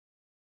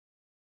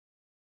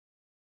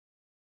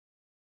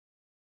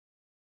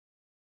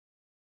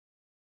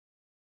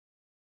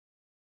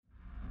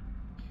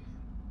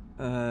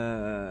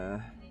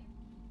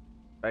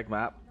Big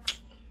map.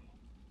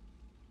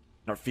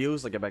 Or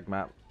feels like a big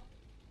map.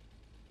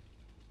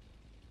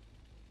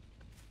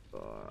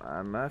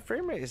 My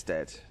frame rate is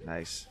dead.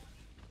 Nice.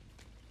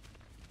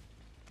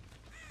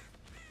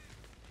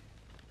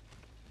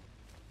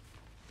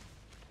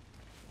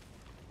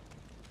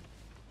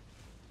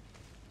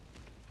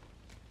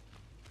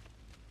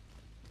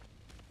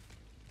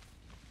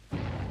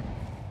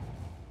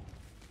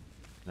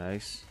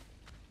 Nice.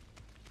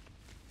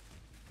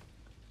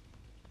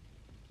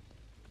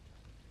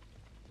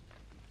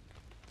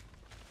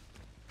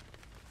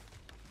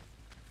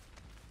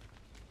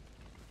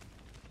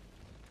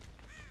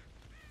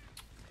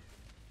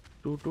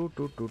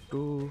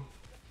 Do.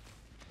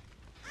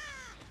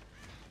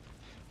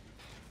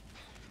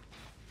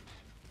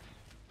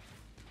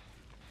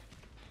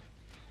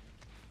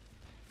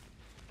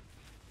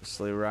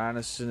 They ran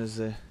as soon as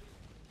they.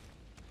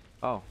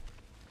 Oh.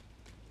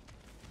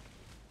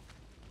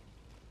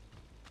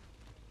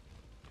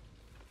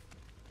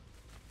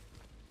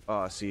 Oh,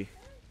 I see.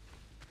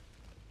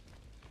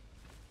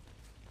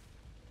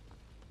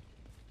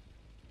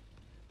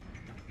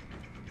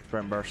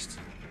 Sprint burst.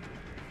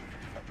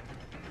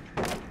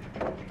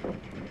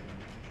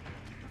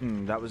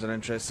 That was an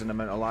interesting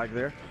amount of lag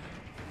there.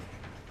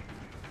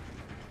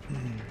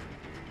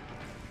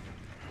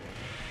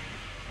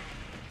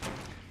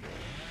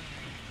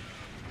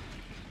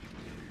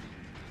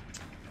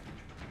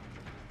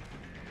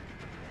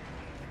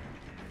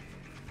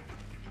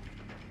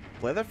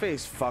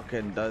 Leatherface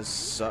fucking does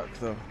suck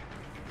though.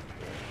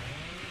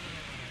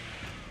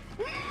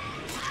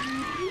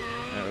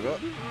 There we go.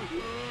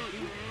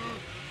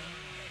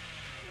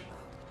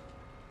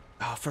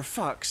 Oh, for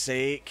fuck's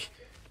sake.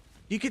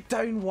 You get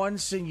down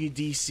once and you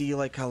DC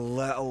like a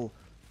little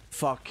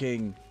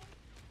fucking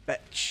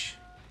bitch.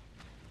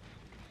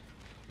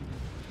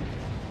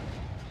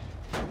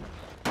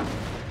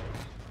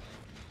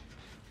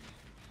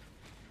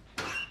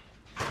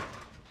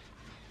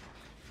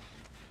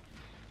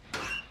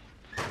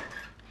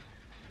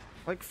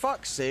 Like,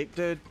 fuck's sake,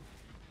 dude.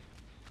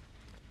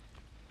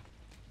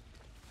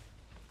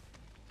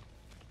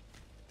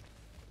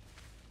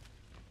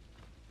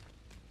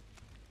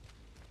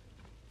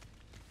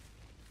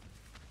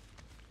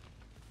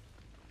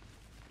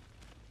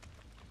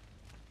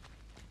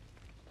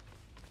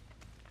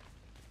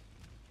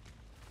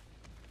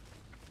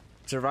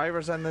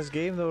 Survivors in this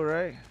game though,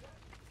 right?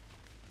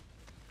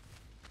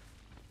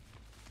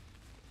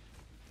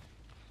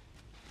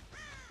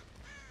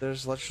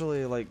 There's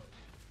literally like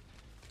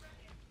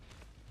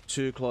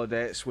 2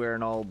 Claudettes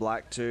wearing all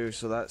black too,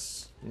 so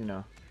that's, you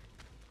know.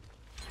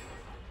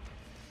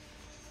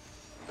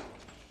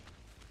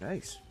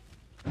 Nice.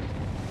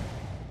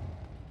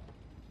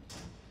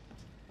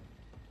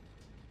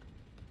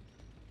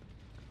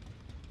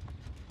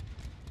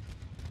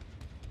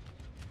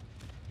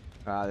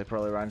 Ah, they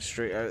probably ran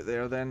straight out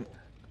there then.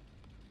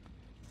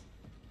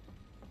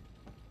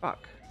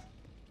 Fuck.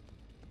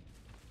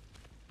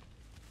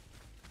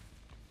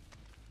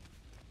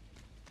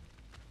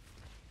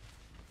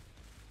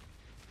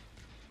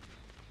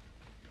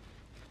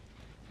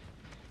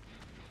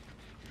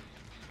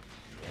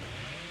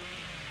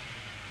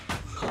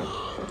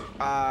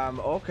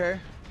 Okay.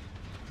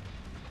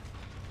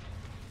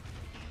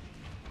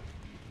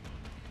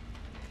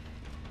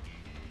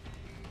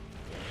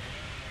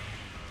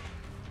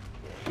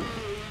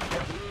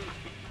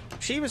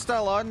 She was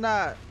still on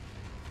that.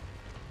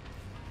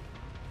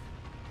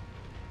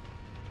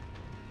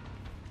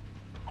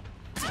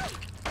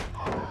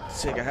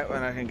 Take a hit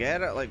when I can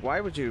get it. Like,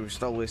 why would you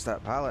still waste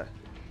that pallet?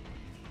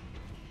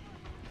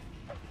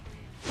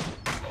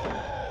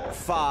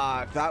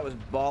 Fuck, that was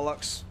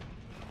bollocks.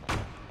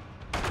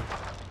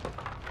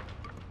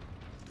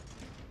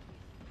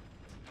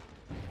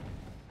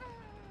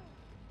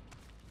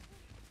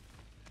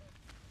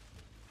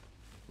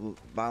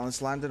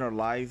 Balance landing or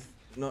live?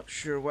 Not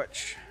sure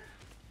which.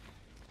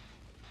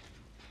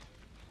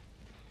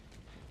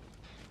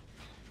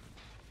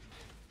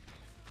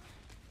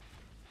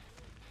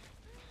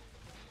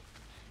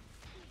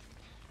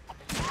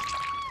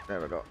 There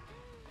we go.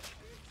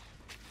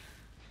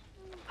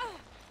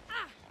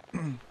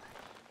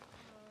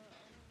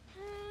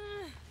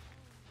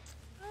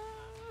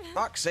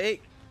 Fuck's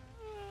sake.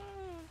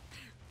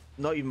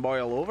 Not even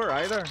boil over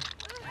either.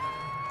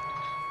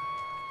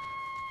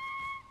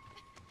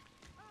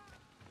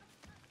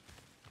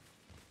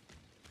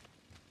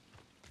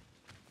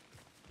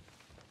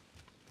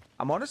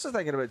 I'm honestly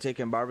thinking about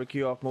taking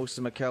barbecue off most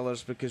of my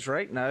killers because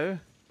right now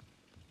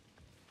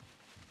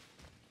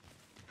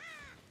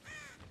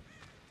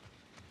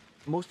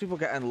most people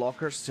get in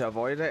lockers to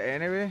avoid it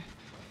anyway.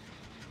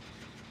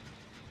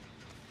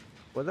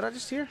 What did I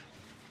just hear?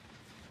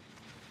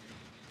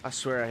 I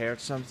swear I heard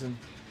something.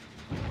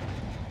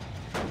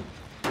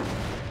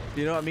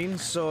 You know what I mean?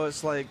 So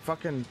it's like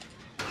fucking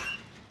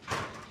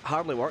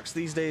hardly works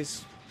these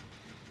days.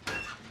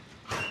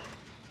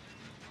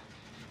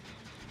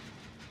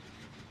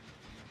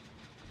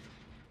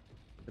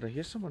 Did I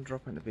hear someone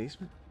drop in the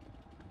basement?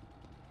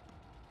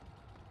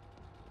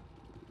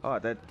 Oh, I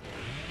did.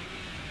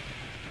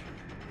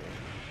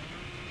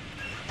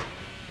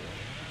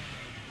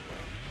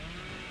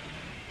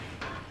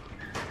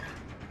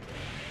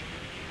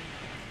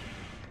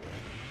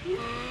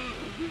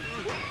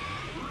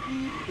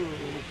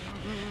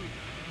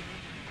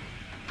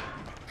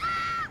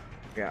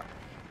 Yeah.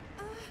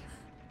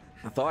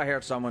 I thought I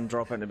heard someone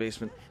drop in the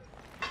basement.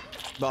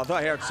 Well, I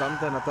thought I heard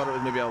something. I thought it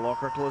was maybe a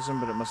locker closing,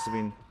 but it must have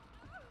been...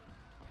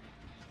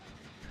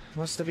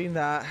 Must have been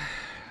that.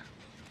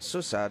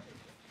 So sad.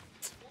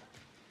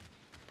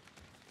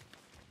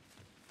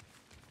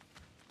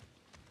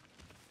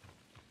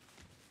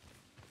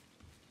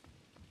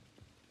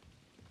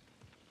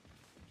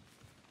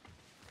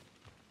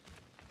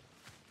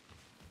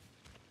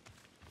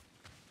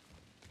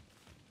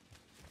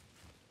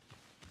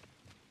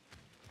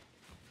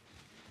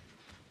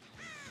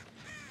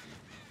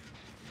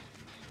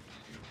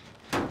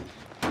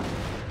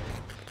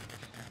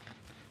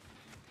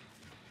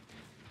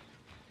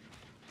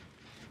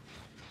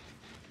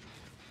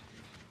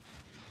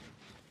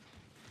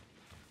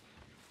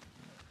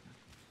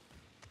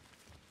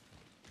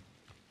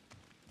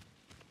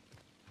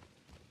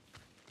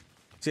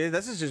 See,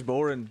 this is just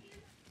boring.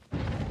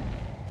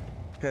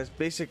 Because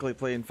basically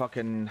playing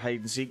fucking hide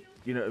and seek,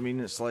 you know what I mean?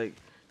 It's like,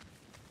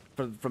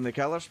 from the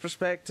killer's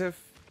perspective,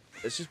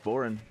 it's just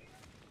boring.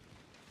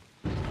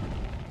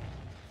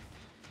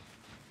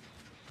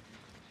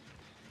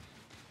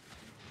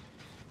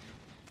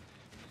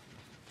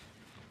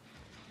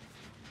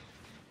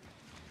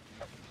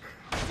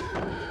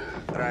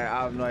 Right,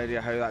 I have no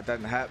idea how that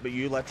didn't hit, but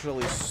you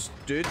literally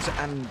stood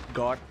in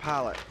God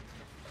pallet.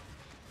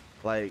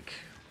 Like,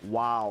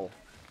 wow.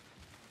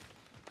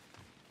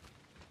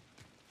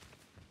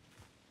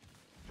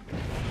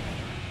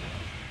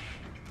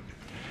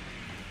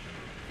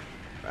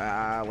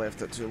 I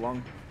left it too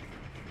long.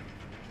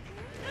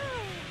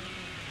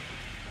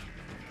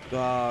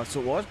 So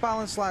it was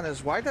balance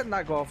landers. Why didn't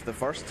that go off the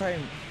first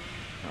time?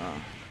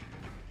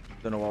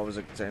 Don't know what I was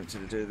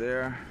attempting to do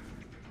there.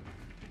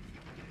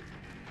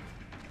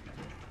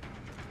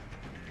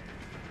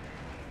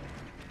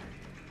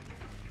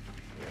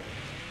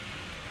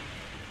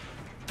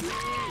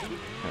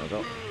 There we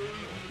go.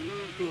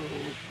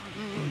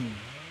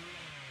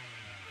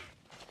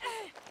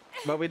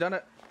 But we done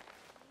it.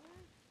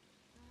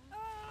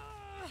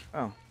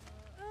 Oh.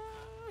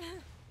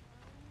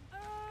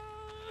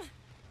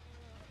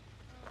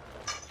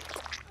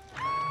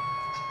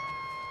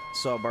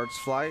 Saw birds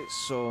fly,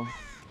 so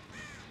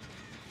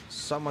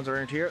someone's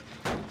around here.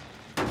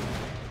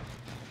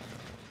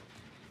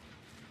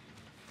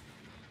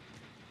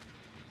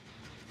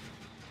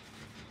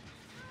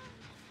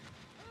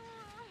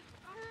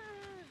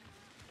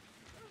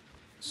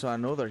 So I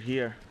know they're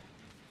here.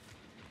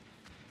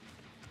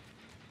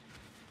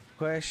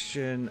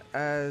 Question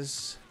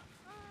is,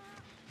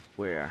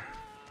 where?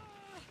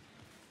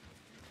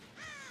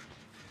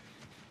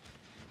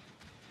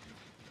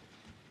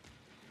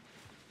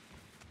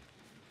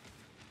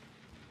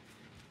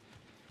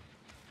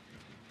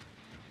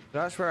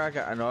 That's where I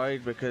get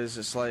annoyed, because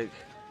it's like,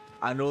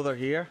 I know they're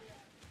here.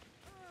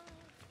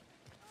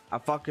 I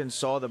fucking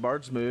saw the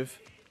birds move.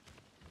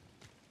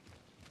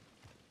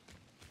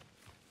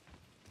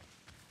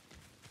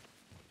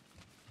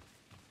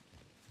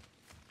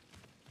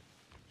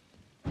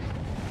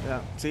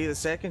 Yeah, see, the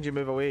second you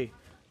move away,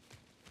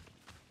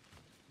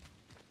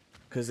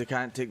 because they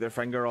can't take their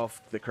finger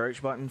off the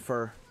crouch button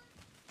for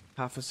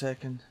half a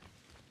second.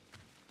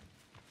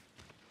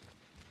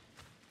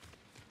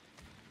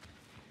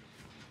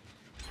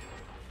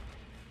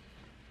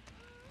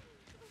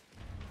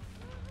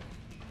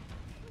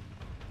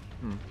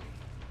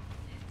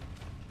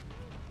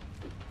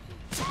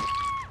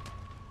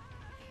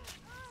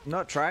 I'm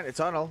not trying to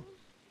tunnel,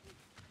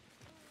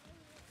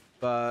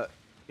 but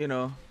you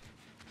know,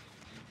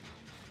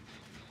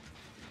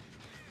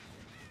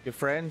 your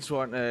friends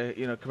want to,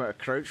 you know, come out of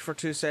crouch for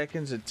 2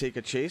 seconds and take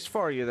a chase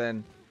for you,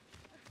 then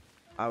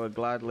I would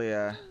gladly,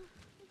 I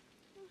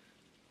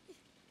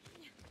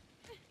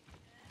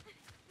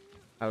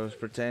was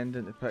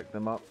pretending to pick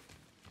them up.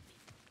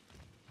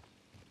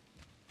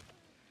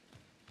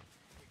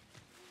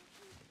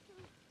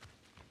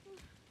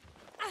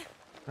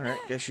 Alright,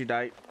 guess you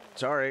died.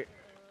 Sorry.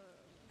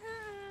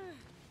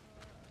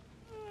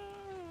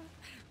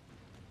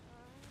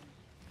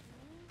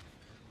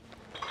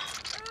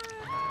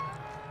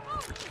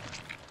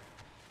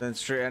 Then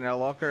straight into a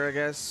locker, I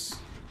guess.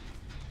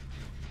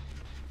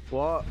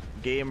 What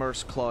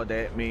gamers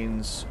Claudette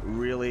means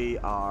really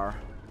are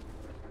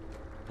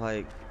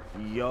like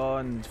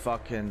yawn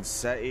fucking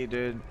city,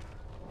 dude.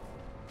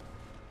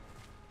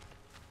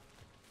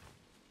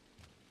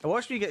 I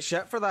watch me get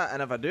shit for that,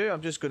 and if I do,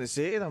 I'm just going to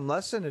say to them,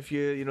 listen, if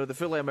you know, the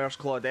fully immersed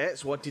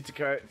Claudettes wanted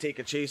to take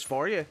a chase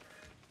for you,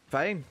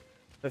 fine.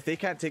 If they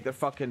can't take their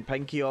fucking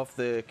pinky off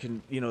the,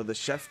 you know, the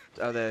shift,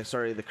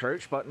 the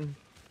crouch button,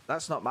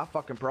 that's not my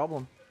fucking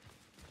problem.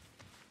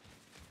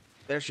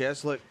 There she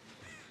is, look.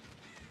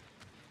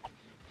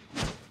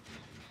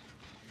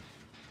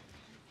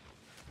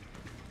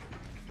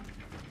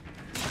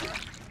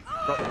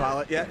 Drop the pallet.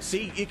 Yeah,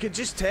 see, you could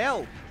just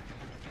tell.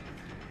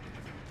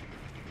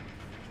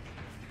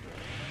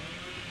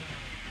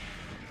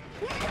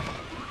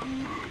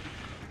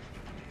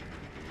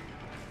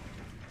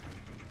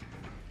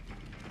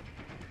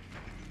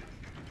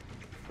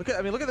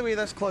 Look at the way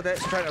this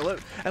Claudette's trying to look.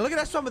 And look at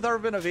this one with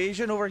urban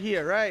evasion over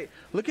here, right?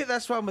 Look at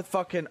this one with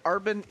fucking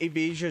urban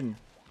evasion.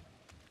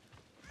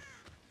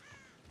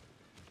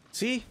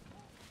 See?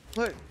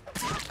 Look.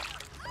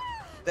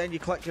 Then you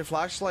click your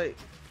flashlight.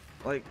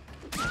 Like,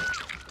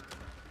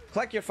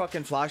 click your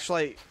fucking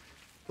flashlight.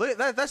 Look,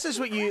 this is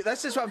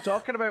what I'm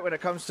talking about when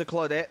it comes to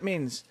Claudette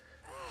means.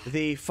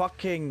 They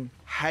fucking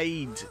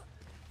hide.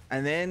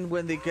 And then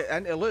when they get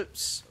into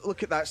loops,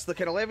 look at that's the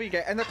kind of level you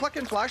get. And they're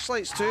clicking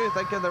flashlights too,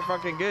 thinking they're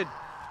fucking good.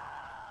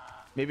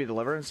 Maybe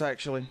Deliverance,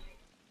 actually.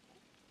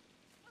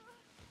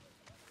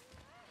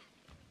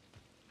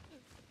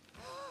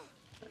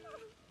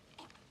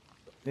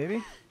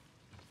 Maybe?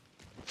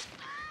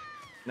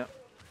 No.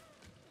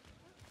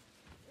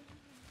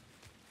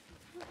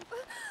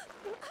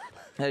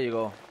 There you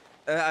go.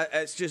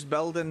 It's just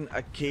building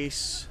a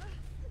case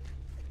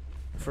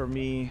for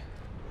me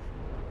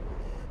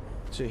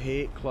to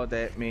hate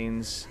Claudette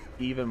mains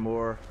even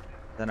more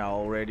than I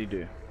already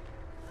do.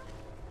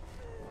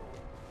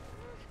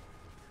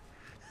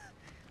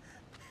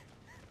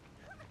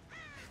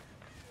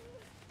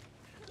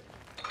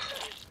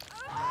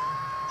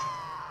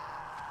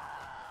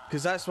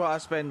 Because that's what I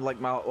spend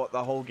like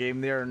the whole game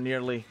there,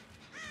 nearly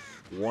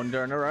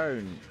wandering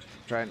around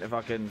trying to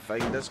fucking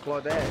find this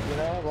Claudette, you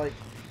know, like.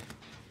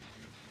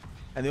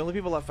 And the only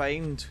people I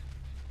find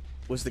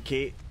was the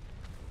Kate,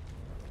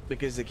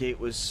 because the Kate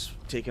was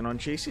taking on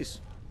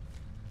chases.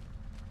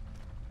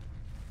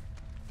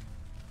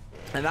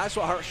 And that's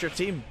what hurts your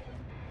team.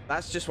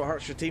 That's just what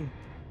hurts your team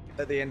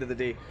at the end of the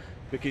day,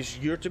 because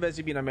you're too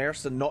busy being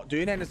immersed and not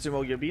doing anything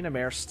while you're being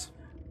immersed.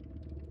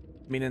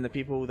 Meaning the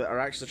people that are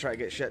actually trying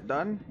to get shit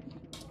done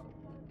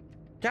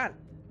can't.